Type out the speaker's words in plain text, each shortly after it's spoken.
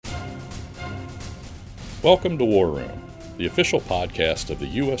Welcome to War Room, the official podcast of the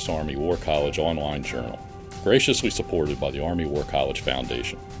U.S. Army War College online journal, graciously supported by the Army War College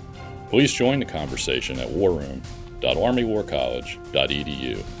Foundation. Please join the conversation at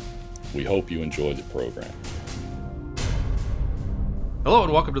warroom.armywarcollege.edu. We hope you enjoy the program. Hello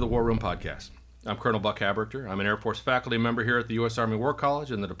and welcome to the War Room podcast. I'm Colonel Buck Haberter. I'm an Air Force faculty member here at the U.S. Army War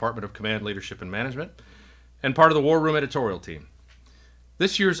College in the Department of Command, Leadership, and Management, and part of the War Room editorial team.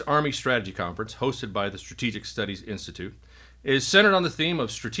 This year's Army Strategy Conference, hosted by the Strategic Studies Institute, is centered on the theme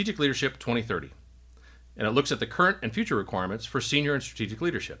of Strategic Leadership 2030, and it looks at the current and future requirements for senior and strategic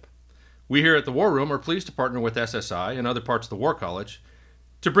leadership. We here at the War Room are pleased to partner with SSI and other parts of the War College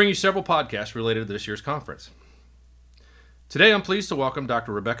to bring you several podcasts related to this year's conference. Today I'm pleased to welcome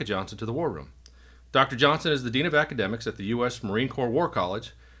Dr. Rebecca Johnson to the War Room. Dr. Johnson is the Dean of Academics at the U.S. Marine Corps War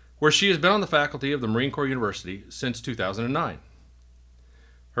College, where she has been on the faculty of the Marine Corps University since 2009.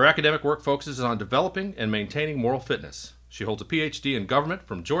 Her academic work focuses on developing and maintaining moral fitness. She holds a Ph.D. in government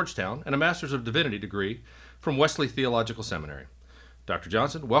from Georgetown and a Master's of Divinity degree from Wesley Theological Seminary. Dr.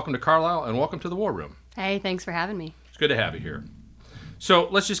 Johnson, welcome to Carlisle and welcome to the War Room. Hey, thanks for having me. It's good to have you here. So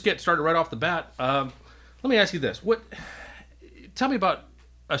let's just get started right off the bat. Let me ask you this. Tell me about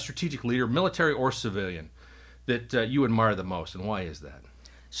a strategic leader, military or civilian, that you admire the most, and why is that?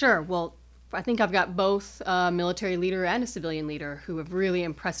 Sure. Well, I think I've got both a military leader and a civilian leader who have really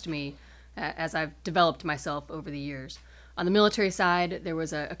impressed me as I've developed myself over the years. On the military side, there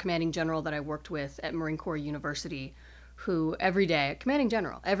was a commanding general that I worked with at Marine Corps University who every day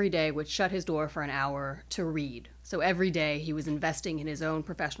would shut his door for an hour to read. So every day he was investing in his own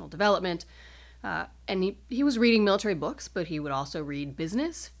professional development. And he was reading military books, but he would also read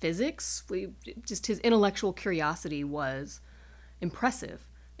business, physics. Just his intellectual curiosity was impressive.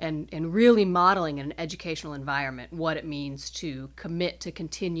 And really modeling in an educational environment what it means to commit to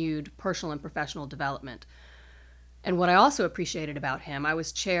continued personal and professional development. And what I also appreciated about him, I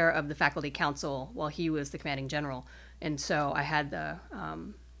was chair of the faculty council while he was the commanding general, and so I had the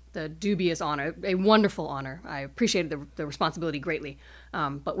dubious honor, a wonderful honor. I appreciated the responsibility greatly,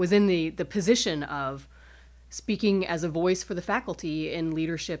 but was in the position of speaking as a voice for the faculty in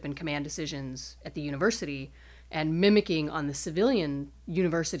leadership and command decisions at the university, and mimicking on the civilian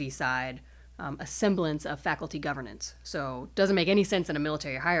university side a semblance of faculty governance. So it doesn't make any sense in a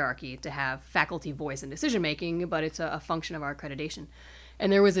military hierarchy to have faculty voice in decision-making, but it's a function of our accreditation. And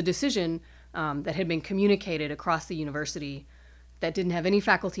there was a decision that had been communicated across the university that didn't have any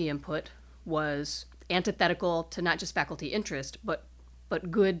faculty input, was antithetical to not just faculty interest, but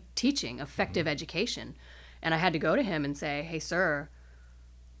good teaching, effective education. And I had to go to him and say, hey, sir,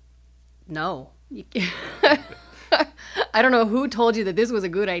 no. I don't know who told you that this was a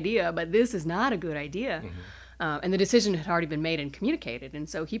good idea, but this is not a good idea. And the decision had already been made and communicated. And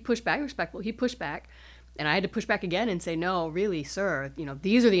so he pushed back, he pushed back. And I had to push back again and say, no, really, sir,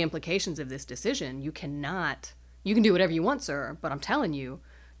 these are the implications of this decision. You can do whatever you want, sir, but I'm telling you,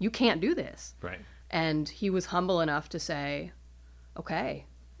 you can't do this. Right. And he was humble enough to say, okay.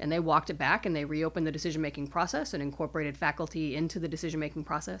 And they walked it back and they reopened the decision-making process and incorporated faculty into the decision-making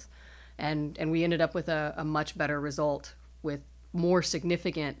process. And we ended up with a much better result with more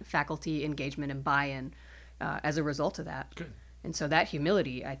significant faculty engagement and buy-in as a result of that. Good. And so that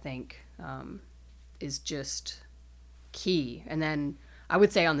humility, I think, is just key. And then I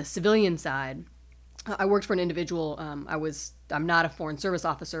would say on the civilian side, I worked for an individual. I'm not a Foreign Service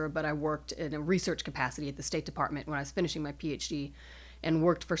officer, but I worked in a research capacity at the State Department when I was finishing my PhD, and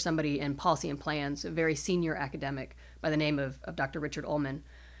worked for somebody in policy and plans, a very senior academic by the name of Dr. Richard Ullman.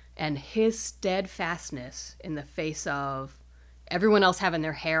 And his steadfastness in the face of everyone else having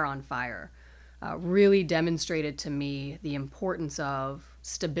their hair on fire really demonstrated to me the importance of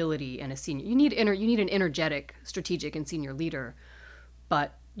stability in a senior. You need an energetic, strategic, and senior leader,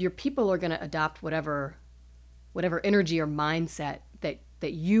 but your people are going to adopt whatever energy or mindset that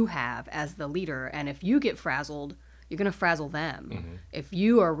you have as the leader. And if you get frazzled, you're going to frazzle them. Mm-hmm. If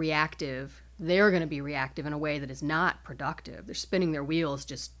you are reactive, they're going to be reactive in a way that is not productive. They're spinning their wheels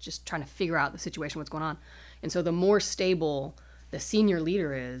just trying to figure out the situation, what's going on. And so the more stable the senior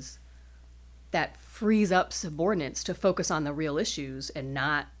leader is, that frees up subordinates to focus on the real issues and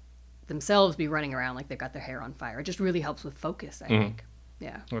not themselves be running around like they've got their hair on fire. It just really helps with focus, I think.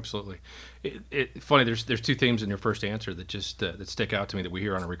 Yeah, absolutely. Funny. There's two themes in your first answer that just that stick out to me that we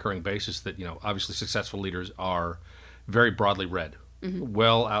hear on a recurring basis. That obviously successful leaders are very broadly read,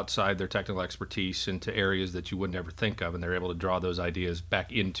 well outside their technical expertise into areas that you would never think of, and they're able to draw those ideas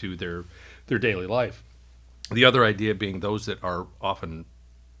back into their daily life. The other idea being those that are often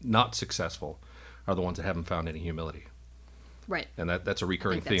not successful are the ones that haven't found any humility. Right. And that's a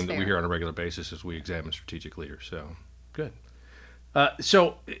recurring I think that's theme that we fair. hear on a regular basis as we examine strategic leaders. So, good.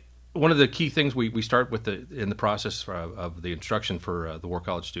 So one of the key things we start with in the process of the instruction for the War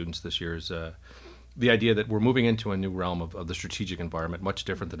College students this year is the idea that we're moving into a new realm of the strategic environment, much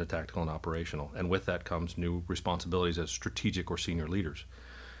different than the tactical and operational. And with that comes new responsibilities as strategic or senior leaders.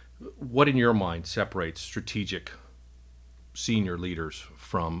 What in your mind separates strategic senior leaders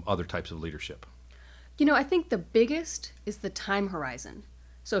from other types of leadership? I think the biggest is the time horizon.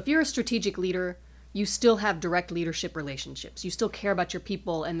 So if you're a strategic leader, you still have direct leadership relationships. You still care about your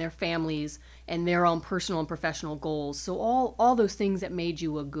people and their families and their own personal and professional goals. So all those things that made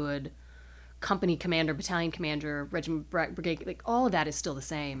you a good company commander, battalion commander, regiment, brigade, like all of that is still the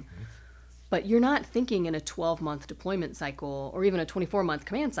same. But you're not thinking in a 12-month deployment cycle or even a 24-month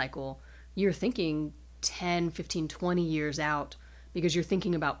command cycle. You're thinking 10, 15, 20 years out because you're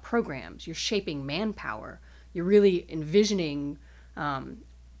thinking about programs. You're shaping manpower. You're really envisioning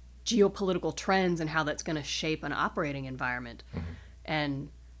geopolitical trends and how that's going to shape an operating environment. And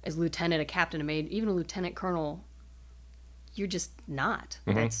as lieutenant, a captain, a major, even a lieutenant colonel, you're just not.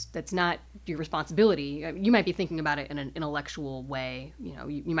 That's not your responsibility. You might be thinking about it in an intellectual way.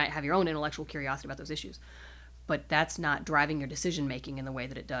 You might have your own intellectual curiosity about those issues, but that's not driving your decision making in the way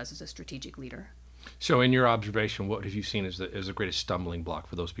that it does as a strategic leader. So in your observation, what have you seen as the greatest stumbling block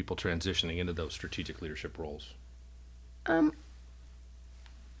for those people transitioning into those strategic leadership roles? I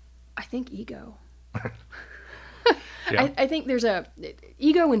think ego. Yeah. I think there's a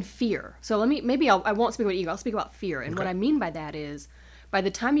ego and fear. So I won't speak about ego. I'll speak about fear. And what I mean by that is, by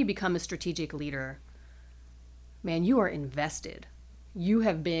the time you become a strategic leader, man, you are invested. You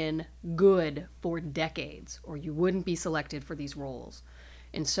have been good for decades, or you wouldn't be selected for these roles.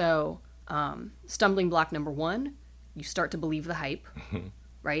 And so, stumbling block number one, you start to believe the hype,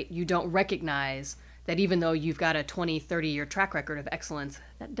 right? You don't recognize that even though you've got a 20, 30-year track record of excellence,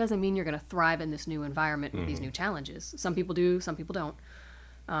 that doesn't mean you're going to thrive in this new environment with these new challenges. Some people do, some people don't.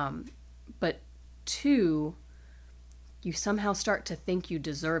 But two, you somehow start to think you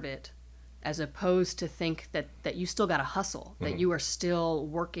deserve it, as opposed to think that you still got to hustle, that you are still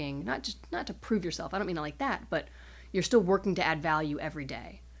working, not to prove yourself, I don't mean it like that, but you're still working to add value every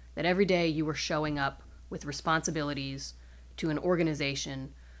day. That every day you are showing up with responsibilities to an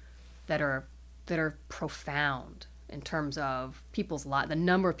organization that are profound in terms of the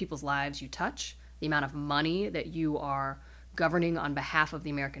number of people's lives you touch, the amount of money that you are governing on behalf of the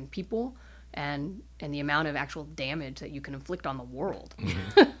American people, and the amount of actual damage that you can inflict on the world.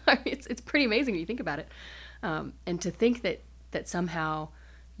 I mean, it's pretty amazing when you think about it. And to think that somehow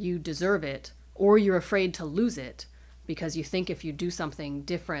you deserve it, or you're afraid to lose it because you think if you do something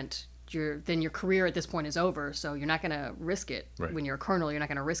different, then your career at this point is over, so you're not going to risk it when you're a colonel. You're not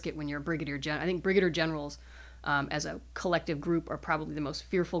going to risk it when you're a brigadier general. I think brigadier generals, as a collective group, are probably the most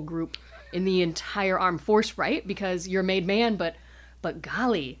fearful group in the entire armed force, right? Because you're a made man, but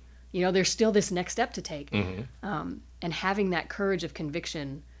golly, there's still this next step to take. And having that courage of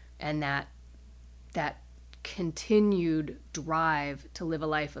conviction and that continued drive to live a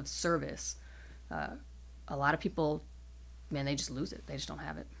life of service, a lot of people, man, they just lose it. They just don't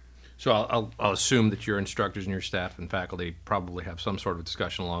have it. So I'll assume that your instructors and your staff and faculty probably have some sort of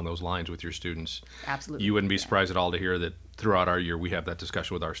discussion along those lines with your students. Absolutely. You wouldn't be surprised at all to hear that throughout our year we have that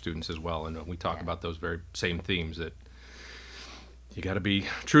discussion with our students as well, and we talk about those very same themes, that you got to be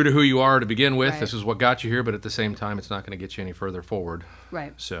true to who you are to begin with. Right. This is what got you here, but at the same time, it's not going to get you any further forward.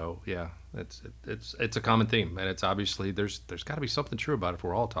 Right. So yeah, it's a common theme, and it's obviously there's got to be something true about it if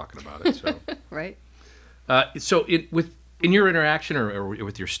we're all talking about it. So Right. So in your interaction or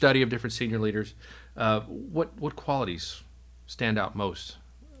with your study of different senior leaders, what qualities stand out most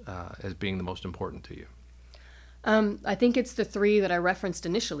as being the most important to you? I think it's the three that I referenced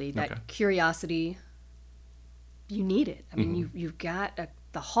initially. That curiosity, you need it. I mean, you've got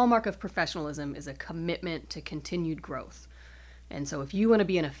the hallmark of professionalism is a commitment to continued growth. And so if you want to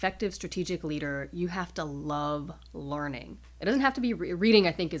be an effective strategic leader, you have to love learning. It doesn't have to be reading,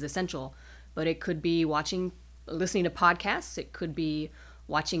 I think, is essential, but it could be listening to podcasts. It could be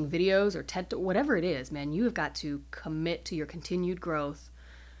watching videos or TED, whatever it is, man. You have got to commit to your continued growth.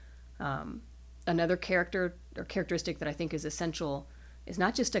 Another characteristic that I think is essential is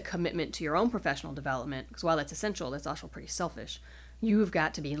not just a commitment to your own professional development, because while that's essential, that's also pretty selfish. You've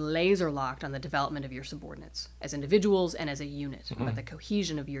got to be laser locked on the development of your subordinates as individuals and as a unit, about the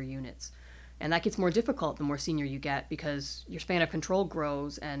cohesion of your units. And that gets more difficult the more senior you get, because your span of control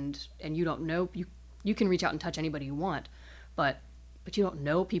grows, and you don't know, you can reach out and touch anybody you want, but you don't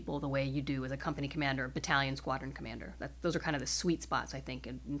know people the way you do as a company commander, battalion, squadron commander. Those are kind of the sweet spots, I think,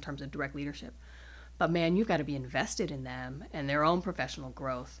 in terms of direct leadership. but man, you've got to be invested in them and their own professional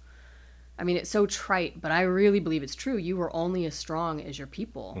growth. I mean, it's so trite, but I really believe it's true. You are only as strong as your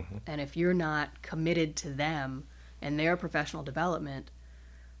people. And if you're not committed to them and their professional development,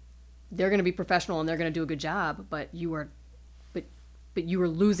 they're going to be professional and they're going to do a good job, but you are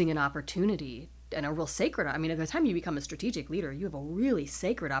losing an opportunity, and a real sacred, I mean, at the time you become a strategic leader, you have a really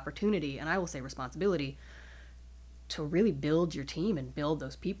sacred opportunity, and I will say responsibility, to really build your team and build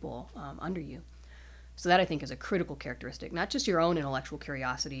those people under you. So that, I think, is a critical characteristic, not just your own intellectual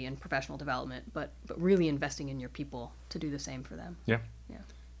curiosity and professional development, but really investing in your people to do the same for them. Yeah. Yeah.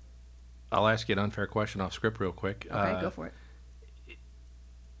 I'll ask you an unfair question off script real quick. Okay, go for it.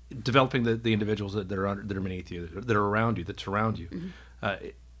 Developing the individuals that are beneath you, that are around you, that surround you.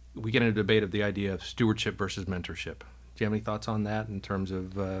 We get into a debate of the idea of stewardship versus mentorship. Do you have any thoughts on that in terms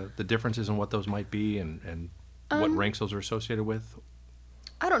of the differences in what those might be and what ranks those are associated with?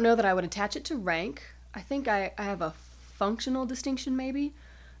 I don't know that I would attach it to rank. I think I have a functional distinction, maybe.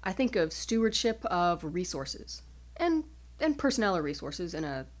 I think of stewardship of resources and personnel or resources in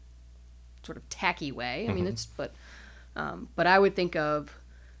a sort of tacky way. I mean, but I would think of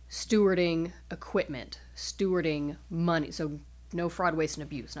stewarding equipment, stewarding money. So no fraud, waste, and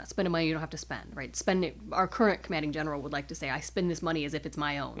abuse. Not spending money you don't have to spend, right? Our current commanding general would like to say, I spend this money as if it's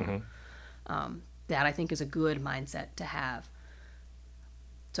my own. That, I think, is a good mindset to have.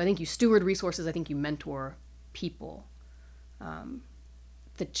 So I think you steward resources. I think you mentor people.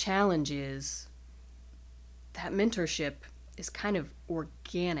 The challenge is that mentorship is kind of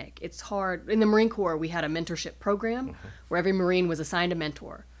organic. It's hard. In the Marine Corps, we had a mentorship program where every Marine was assigned a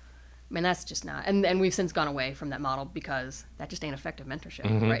mentor. I mean, that's just not, and we've since gone away from that model because that just ain't effective mentorship,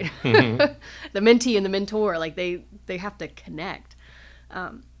 right? The mentee and the mentor, like they have to connect.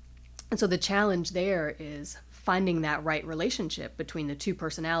 And so the challenge there is finding that right relationship between the two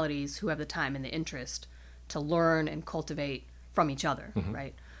personalities who have the time and the interest to learn and cultivate from each other,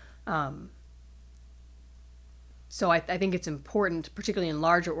 right? So I think it's important, particularly in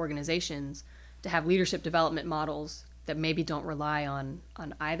larger organizations, to have leadership development models that maybe don't rely on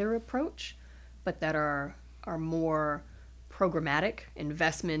either approach, but that are more programmatic,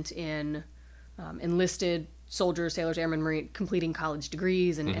 investment in enlisted soldiers, sailors, airmen, marine, completing college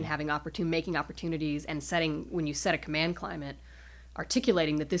degrees and having making opportunities and when you set a command climate,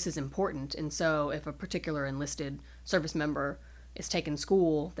 articulating that this is important. And so if a particular enlisted service member is taking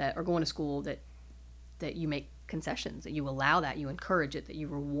school or going to school, that you make concessions, that you allow that, you encourage it, that you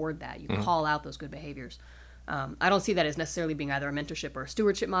reward that, you call out those good behaviors. I don't see that as necessarily being either a mentorship or a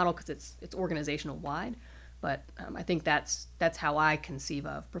stewardship model because it's organizational wide, but I think that's how I conceive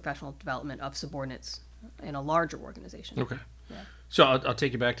of professional development of subordinates in a larger organization. Okay. Yeah. So I'll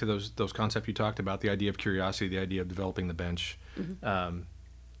take you back to those concepts you talked about, the idea of curiosity, the idea of developing the bench. How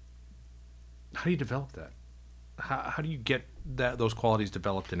do you develop that? How do you get those qualities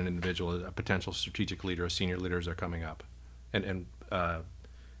developed in an individual, a potential strategic leader, a senior leader as they're coming up? And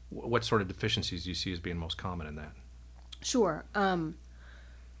what sort of deficiencies do you see as being most common in that? Sure.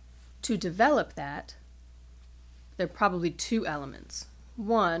 To develop that, there are probably two elements.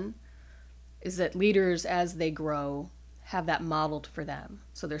 One is that leaders, as they grow, have that modeled for them.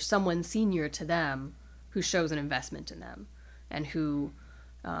 So there's someone senior to them who shows an investment in them and who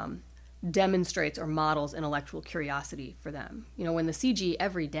demonstrates or models intellectual curiosity for them. You know, when the CG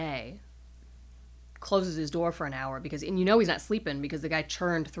every day closes his door for an hour and you know he's not sleeping because the guy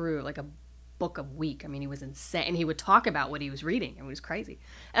churned through like a book a week. I mean, he was insane. And he would talk about what he was reading. I mean, it was crazy.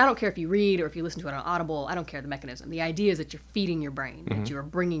 And I don't care if you read or if you listen to it on Audible. I don't care the mechanism. The idea is that you're feeding your brain, that you're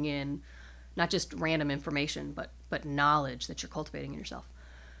bringing in not just random information, but knowledge that you're cultivating in yourself.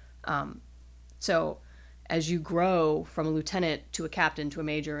 So as you grow from a lieutenant to a captain to a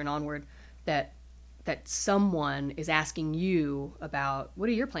major and onward, that someone is asking you about, what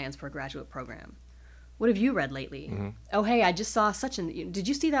are your plans for a graduate program? What have you read lately? Oh, hey, I just saw did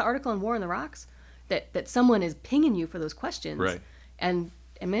you see that article in War on the Rocks? That someone is pinging you for those questions. Right. And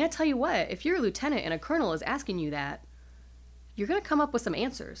may I tell you what, if you're a lieutenant and a colonel is asking you that, you're going to come up with some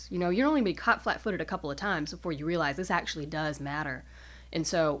answers. You know, you're only going to be caught flat-footed a couple of times before you realize this actually does matter. And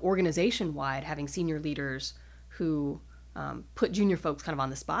so organization-wide, having senior leaders who put junior folks kind of on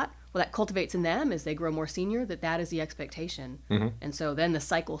the spot, well, that cultivates in them as they grow more senior that is the expectation. And so then the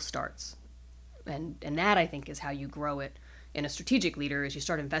cycle starts. And that, I think, is how you grow it in a strategic leader, is you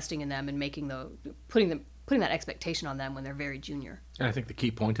start investing in them and putting that expectation on them when they're very junior. And I think the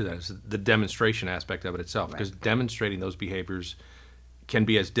key point to that is the demonstration aspect of it itself, because demonstrating those behaviors can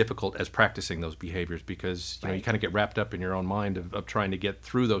be as difficult as practicing those behaviors, because you know you kind of get wrapped up in your own mind of trying to get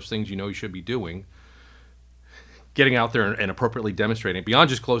through those things you know you should be doing. getting out there and appropriately demonstrating beyond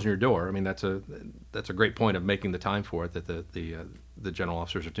just closing your door. I mean, that's a great point of making the time for it that the general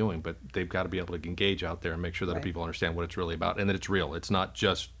officers are doing, but they've got to be able to engage out there and make sure that people understand what it's really about and that it's real. It's not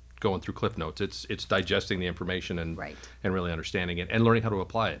just going through cliff notes. It's digesting the information and really understanding it and learning how to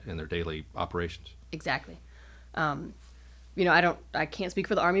apply it in their daily operations. Exactly. I can't speak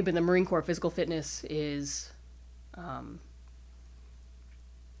for the Army, but the Marine Corps physical fitness is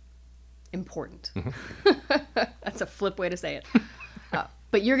important. That's a flip way to say it.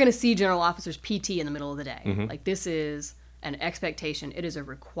 But you're going to see general officers PT in the middle of the day. Like, this is an expectation. It is a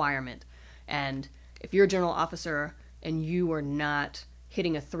requirement. And if you're a general officer and you are not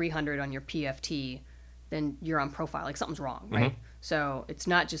hitting a 300 on your PFT, then you're on profile. Like, something's wrong, right? So it's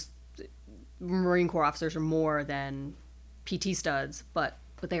not just Marine Corps officers are more than PT studs, but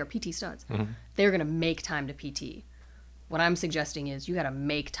they are PT studs. They're going to make time to PT. What I'm suggesting is you got to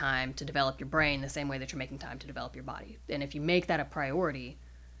make time to develop your brain the same way that you're making time to develop your body. And if you make that a priority,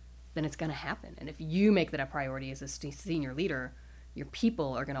 then it's going to happen. And if you make that a priority as a senior leader, your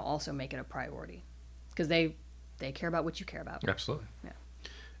people are going to also make it a priority because they care about what you care about. Absolutely.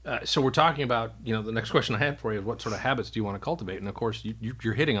 Yeah. So we're talking about, the next question I had for you is what sort of habits do you want to cultivate? And of course,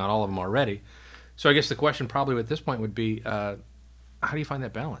 you're hitting on all of them already. So I guess the question probably at this point would be, how do you find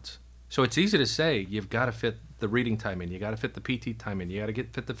that balance? So it's easy to say you've got to fit the reading time in, you got to fit the PT time in, you got to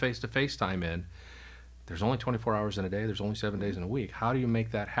fit the face-to-face time in. There's only 24 hours in a day, there's only 7 days in a week. How do you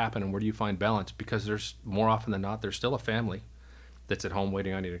make that happen, and where do you find balance? Because there's more often than not, there's still a family that's at home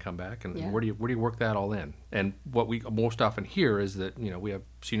waiting on you to come back, and where do you work that all in? And what we most often hear is that we have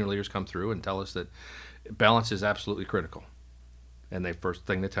senior leaders come through and tell us that balance is absolutely critical. And the first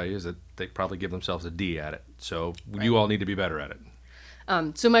thing they tell you is that they probably give themselves a D at it. So you all need to be better at it.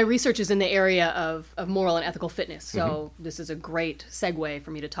 So my research is in the area of moral and ethical fitness. So this is a great segue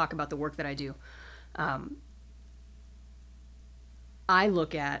for me to talk about the work that I do. I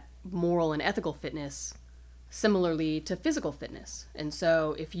look at moral and ethical fitness similarly to physical fitness. And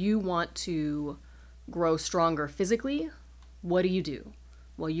so if you want to grow stronger physically, what do?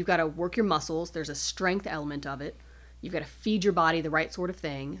 Well, you've got to work your muscles. There's a strength element of it. You've got to feed your body the right sort of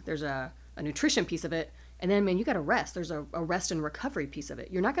thing. There's a nutrition piece of it. And then, man, you got to rest. There's a rest and recovery piece of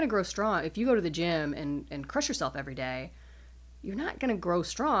it. You're not going to grow strong. If you go to the gym and crush yourself every day, you're not going to grow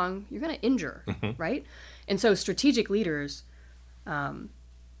strong. You're going to injure, right? And so strategic leaders,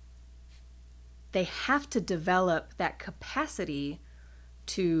 they have to develop that capacity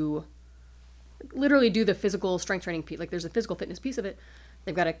to literally do the physical strength training piece. Like, there's a physical fitness piece of it.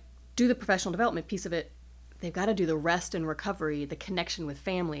 They've got to do the professional development piece of it. They've got to do the rest and recovery, the connection with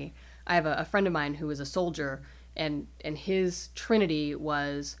family. I have a friend of mine who was a soldier, and his trinity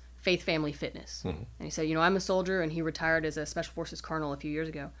was faith, family, fitness. And he said, I'm a soldier, and he retired as a Special Forces colonel a few years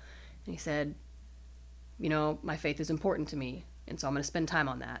ago. And he said, my faith is important to me, and so I'm going to spend time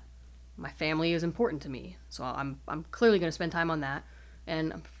on that. My family is important to me, so I'm clearly going to spend time on that.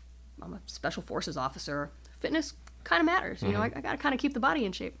 And I'm a Special Forces officer. Fitness kind of matters. I got to kind of keep the body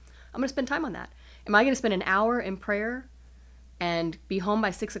in shape. I'm going to spend time on that. Am I going to spend an hour in prayer and be home by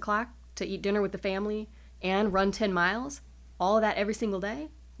 6 o'clock to eat dinner with the family and run 10 miles? All of that every single day?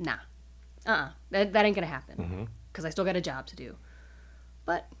 Nah. That ain't going to happen because I still got a job to do.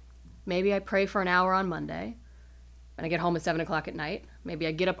 But maybe I pray for an hour on Monday and I get home at 7 o'clock at night. Maybe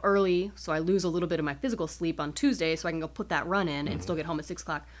I get up early so I lose a little bit of my physical sleep on Tuesday so I can go put that run in and still get home at 6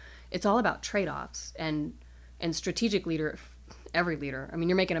 o'clock. It's all about trade-offs. And strategic leader, every leader, I mean,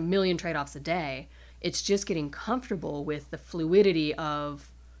 you're making 1 million trade-offs a day. It's just getting comfortable with the fluidity of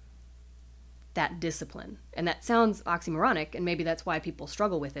that discipline. And that sounds oxymoronic, and maybe that's why people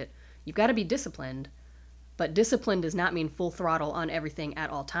struggle with it. You've got to be disciplined, but discipline does not mean full throttle on everything at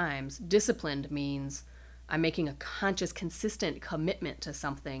all times. Disciplined means I'm making a conscious, consistent commitment to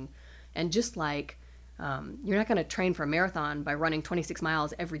something. And just like you're not going to train for a marathon by running 26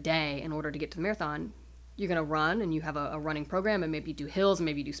 miles every day in order to get to the marathon. You're going to run, and you have a running program, and maybe you do hills, and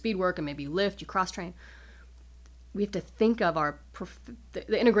maybe you do speed work, and maybe you lift, you cross-train. We have to think of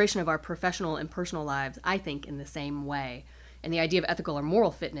the integration of our professional and personal lives, I think, in the same way. And the idea of ethical or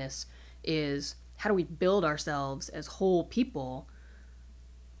moral fitness is how do we build ourselves as whole people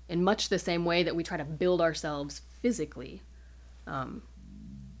in much the same way that we try to build ourselves physically,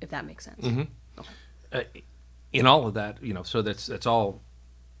 if that makes sense. Okay. In all of that, so that's all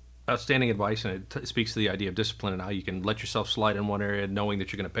outstanding advice, and it speaks to the idea of discipline and how you can let yourself slide in one area knowing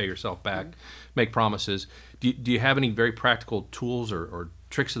that you're going to pay yourself back, make promises. Do you have any very practical tools or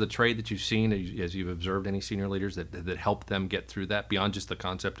tricks of the trade that you've seen as you've observed any senior leaders that help them get through that beyond just the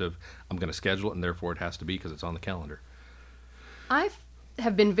concept of I'm going to schedule it and therefore it has to be because it's on the calendar? I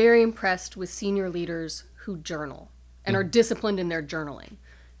have been very impressed with senior leaders who journal and are disciplined in their journaling.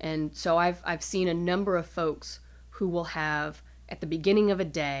 And so I've seen a number of folks who will have, at the beginning of a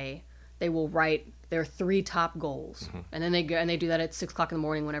day, they will write their 3 top goals. And then they go and they do that at 6 o'clock in the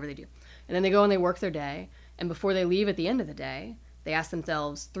morning, whenever they do. And then they go and they work their day. And before they leave at the end of the day, they ask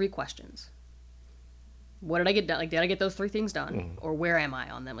themselves 3 questions. What did I get done? Like, did I get those 3 things done? Or where am I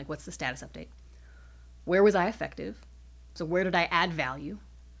on them? Like, what's the status update? Where was I effective? So where did I add value?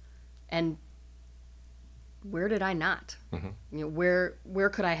 And where did I not? Where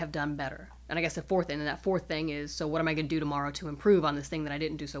could I have done better? And I guess the fourth thing, and that fourth thing is, so what am I going to do tomorrow to improve on this thing that I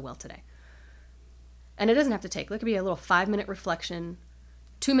didn't do so well today? And it doesn't have to take, it could be a little 5-minute reflection,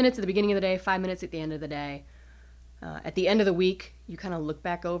 2 minutes at the beginning of the day, 5 minutes at the end of the day. At the end of the week, you kind of look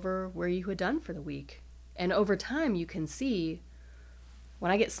back over where you had done for the week. And over time, you can see,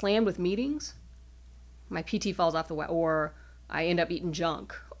 when I get slammed with meetings, my PT falls off the way, or I end up eating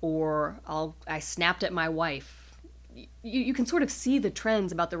junk, or I snapped at my wife. You can sort of see the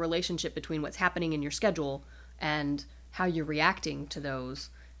trends about the relationship between what's happening in your schedule and how you're reacting to those,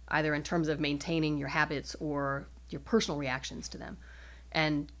 either in terms of maintaining your habits or your personal reactions to them.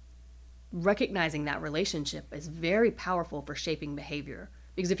 And recognizing that relationship is very powerful for shaping behavior.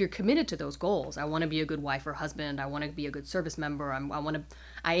 Because if you're committed to those goals, I want to be a good wife or husband, I want to be a good service member,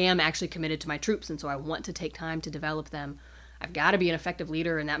 I am actually committed to my troops, and so I want to take time to develop them. I've got to be an effective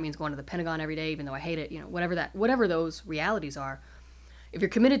leader, and that means going to the Pentagon every day, even though I hate it. Whatever those realities are. If you're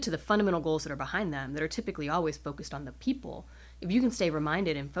committed to the fundamental goals that are behind them, that are typically always focused on the people, if you can stay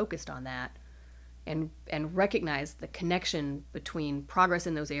reminded and focused on that, and recognize the connection between progress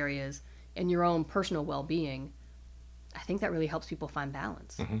in those areas and your own personal well-being, I think that really helps people find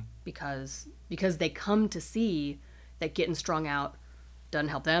balance. Because they come to see that getting strung out doesn't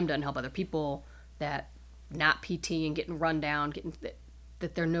help them, doesn't help other people, that not PTing, getting run down,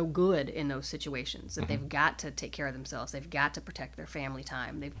 that they're no good in those situations, that they've got to take care of themselves, they've got to protect their family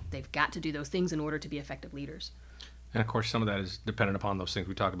time, they've got to do those things in order to be effective leaders. And of course, some of that is dependent upon those things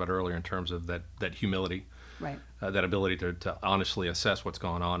we talked about earlier in terms of that humility, right? That ability to honestly assess what's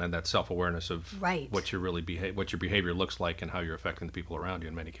going on, and that self-awareness of what what your behavior looks like and how you're affecting the people around you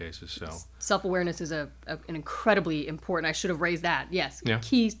in many cases. So self-awareness is an incredibly important. I should have raised that. Yes, yeah.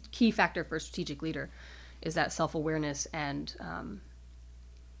 Key factor for a strategic leader is that self-awareness and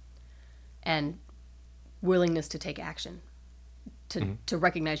willingness to take action, to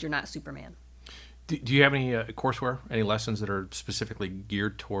recognize you're not Superman. Do you have any courseware, any lessons that are specifically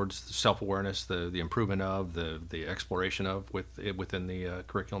geared towards the self-awareness, the improvement of, the exploration of within the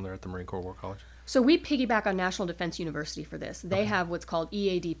curriculum there at the Marine Corps War College? So we piggyback on National Defense University for this. They have what's called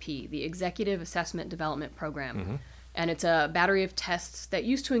EADP, the Executive Assessment Development Program. And it's a battery of tests that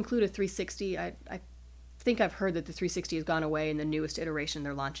used to include a 360. I think I've heard that the 360 has gone away in the newest iteration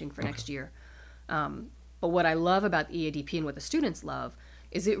they're launching for next year. But what I love about the EADP and what the students love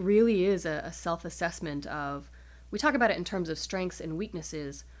is it really is a self-assessment of, we talk about it in terms of strengths and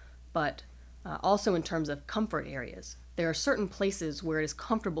weaknesses, but also in terms of comfort areas. There are certain places where it is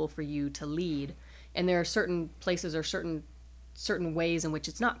comfortable for you to lead, and there are certain places or certain ways in which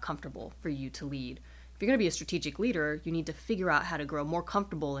it's not comfortable for you to lead. If you're going to be a strategic leader, you need to figure out how to grow more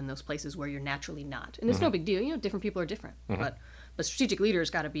comfortable in those places where you're naturally not. And it's no big deal. Different people are different. But strategic leaders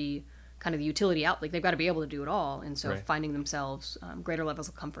got to be kind of the utility out, like they've got to be able to do it all, and so finding themselves greater levels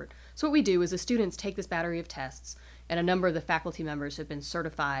of comfort. So what we do is the students take this battery of tests, and a number of the faculty members have been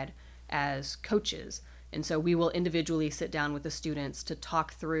certified as coaches, and so we will individually sit down with the students to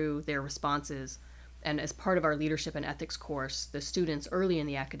talk through their responses. And as part of our leadership and ethics course, the students early in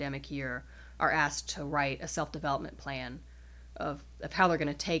the academic year are asked to write a self-development plan of how they're going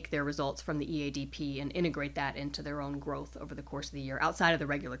to take their results from the EADP and integrate that into their own growth over the course of the year, outside of the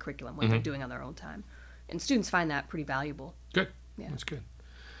regular curriculum, what they're doing on their own time. And students find that pretty valuable. Good. Yeah. That's good.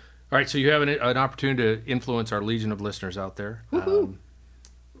 All right, so you have an opportunity to influence our legion of listeners out there.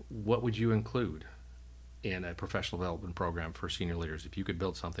 What would you include in a professional development program for senior leaders? If you could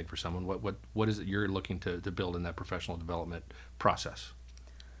build something for someone, what is it you're looking to build in that professional development process?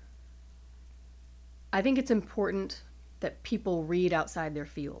 I think it's important that people read outside their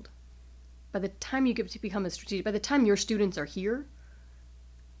field. By the time you get to become a strategic, by the time your students are here,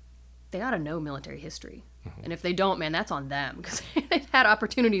 they ought to know military history. And if they don't, man, that's on them, because they've had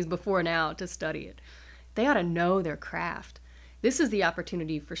opportunities before now to study it. They ought to know their craft. This is the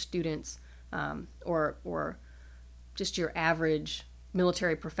opportunity for students, or just your average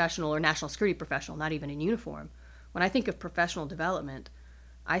military professional or national security professional, not even in uniform. When I think of professional development,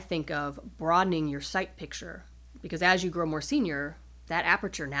 I think of broadening your sight picture, because as you grow more senior, that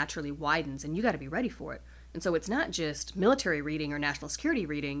aperture naturally widens, and you got to be ready for it. And so it's not just military reading or national security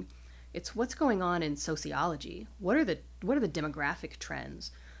reading. It's what's going on in sociology. What are the demographic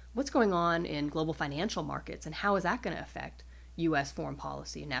trends? What's going on in global financial markets, and how is that going to affect U.S. foreign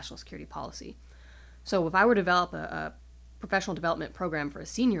policy and national security policy? So if I were to develop a professional development program for a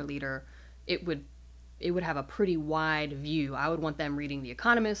senior leader, it would have a pretty wide view. I would want them reading The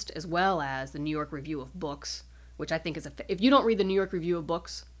Economist as well as the New York Review of Books, which I think is if you don't read the New York Review of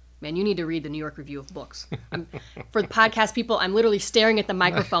Books, man, you need to read the New York Review of Books. For the podcast people, I'm literally staring at the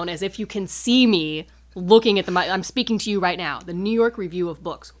microphone as if you can see me looking at the mic. I'm speaking to you right now. The New York Review of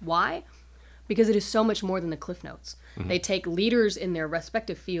Books. Why? Because it is so much more than the Cliff Notes. Mm-hmm. They take leaders in their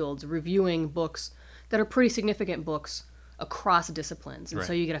respective fields reviewing books that are pretty significant books across disciplines. And right.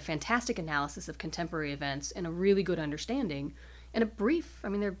 So you get a fantastic analysis of contemporary events and a really good understanding and a brief, I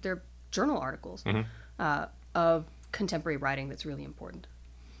mean, they're journal articles of contemporary writing that's really important.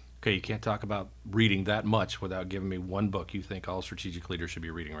 Okay, you can't talk about reading that much without giving me one book you think all strategic leaders should be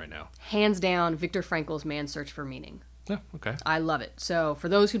reading right now. Hands down, Viktor Frankl's Man's Search for Meaning. Yeah, okay. I love it. So for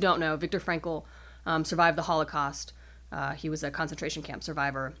those who don't know, Viktor Frankl survived the Holocaust. He was a concentration camp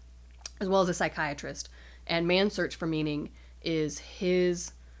survivor, as well as a psychiatrist. And Man's Search for Meaning is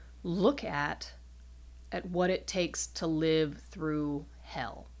his look at what it takes to live through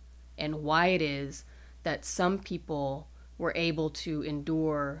hell and why it is that some people were able to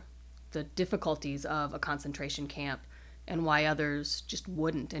endure the difficulties of a concentration camp and why others just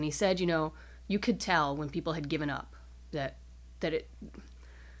wouldn't. And he said, you could tell when people had given up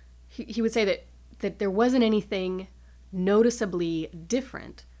he would say that there wasn't anything noticeably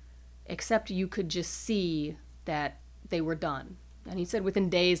different, except you could just see that they were done. And he said within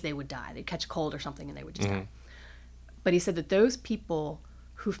days they would die. They'd catch a cold or something and they would just die. But he said that those people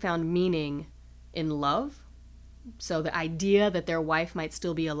who found meaning in love, so the idea that their wife might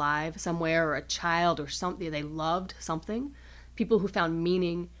still be alive somewhere, or a child or something, they loved something, people who found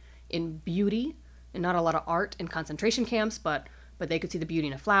meaning in beauty, and not a lot of art in concentration camps, but they could see the beauty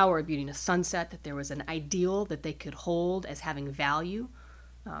in a flower, a beauty in a sunset, that there was an ideal that they could hold as having value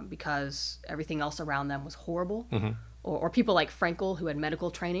because everything else around them was horrible. Or people like Frankl, who had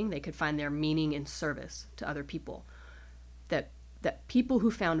medical training, they could find their meaning in service to other people. That people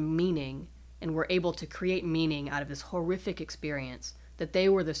who found meaning and were able to create meaning out of this horrific experience, that they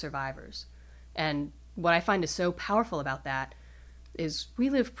were the survivors. And what I find is so powerful about that is we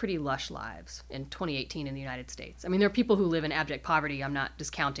live pretty lush lives in 2018 in the United States. I mean, there are people who live in abject poverty. I'm not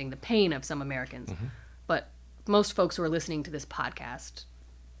discounting the pain of some Americans. But most folks who are listening to this podcast,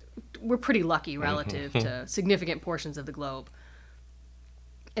 we're pretty lucky relative to significant portions of the globe.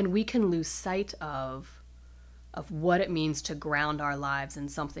 And we can lose sight of what it means to ground our lives in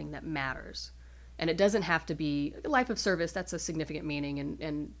something that matters. And it doesn't have to be a life of service. That's a significant meaning.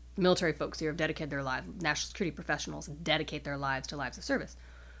 And military folks here have dedicated their lives, national security professionals dedicate their lives to lives of service.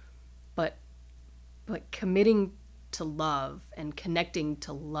 But committing to love and connecting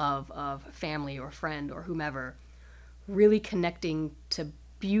to love of family or friend or whomever, really connecting to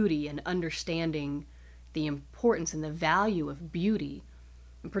beauty and understanding the importance and the value of beauty,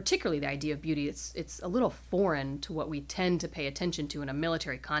 and particularly the idea of beauty, it's a little foreign to what we tend to pay attention to in a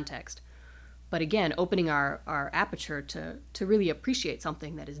military context. But again, opening our aperture to really appreciate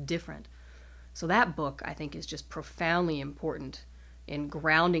something that is different. So that book, I think, is just profoundly important in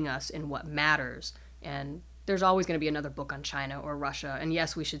grounding us in what matters. And there's always going to be another book on China or Russia. And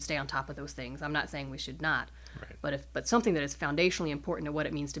yes, we should stay on top of those things. I'm not saying we should not. Right. But something that is foundationally important to what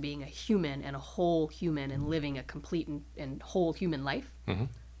it means to being a human and a whole human and living a complete and whole human life.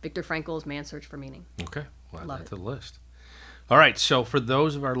 Viktor Frankl's Man's Search for Meaning. Okay. Well, add that to the list. All right. So for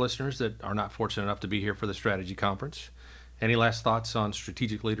those of our listeners that are not fortunate enough to be here for the strategy conference, any last thoughts on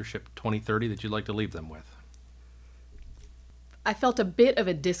Strategic Leadership 2030 that you'd like to leave them with? I felt a bit of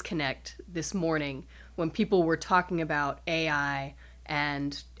a disconnect this morning when people were talking about AI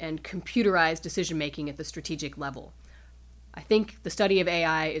and computerized decision-making at the strategic level. I think the study of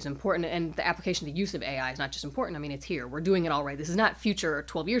AI is important, and the application, the use of AI is not just important. I mean, it's here. We're doing it already. This is not future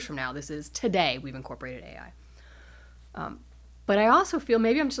 12 years from now. This is today we've incorporated AI. But I also feel,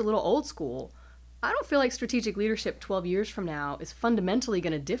 maybe I'm just a little old school, I don't feel like strategic leadership 12 years from now is fundamentally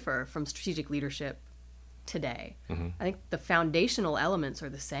going to differ from strategic leadership today. I think the foundational elements are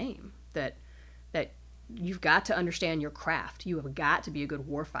the same, that you've got to understand your craft. You have got to be a good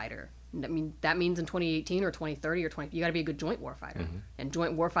warfighter. I mean, that means in 2018 or 2030 or you got to be a good joint warfighter. And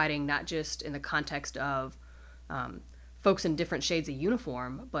joint warfighting, not just in the context of folks in different shades of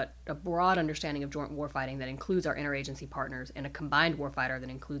uniform, but a broad understanding of joint warfighting that includes our interagency partners and a combined warfighter that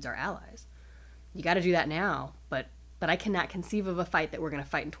includes our allies. You got to do that now, but I cannot conceive of a fight that we're going to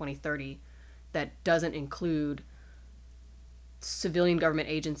fight in 2030 that doesn't include civilian government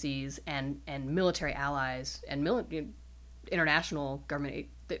agencies and military allies and international government,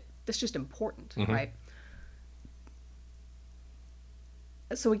 that's just important, right?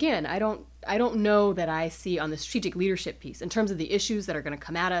 So again, I don't know that I see on the strategic leadership piece, in terms of the issues that are going to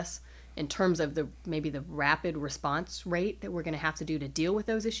come at us, in terms of maybe the rapid response rate that we're going to have to do to deal with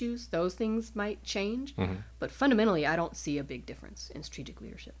those issues, those things might change. But fundamentally, I don't see a big difference in strategic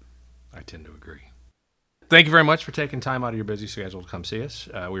leadership. I tend to agree. Thank you very much for taking time out of your busy schedule to come see us.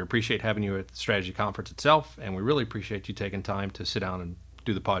 We appreciate having you at the strategy conference itself, and we really appreciate you taking time to sit down and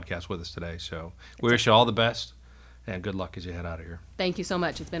do the podcast with us today. So we wish you all the best, and good luck as you head out of here. Thank you so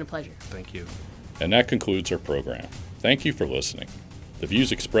much. It's been a pleasure. Thank you. And that concludes our program. Thank you for listening. The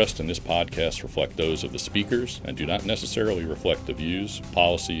views expressed in this podcast reflect those of the speakers and do not necessarily reflect the views,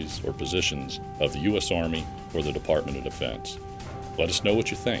 policies, or positions of the U.S. Army or the Department of Defense. Let us know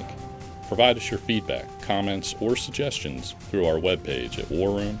what you think. Provide us your feedback, comments, or suggestions through our webpage at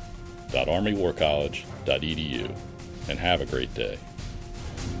warroom.armywarcollege.edu. And have a great day.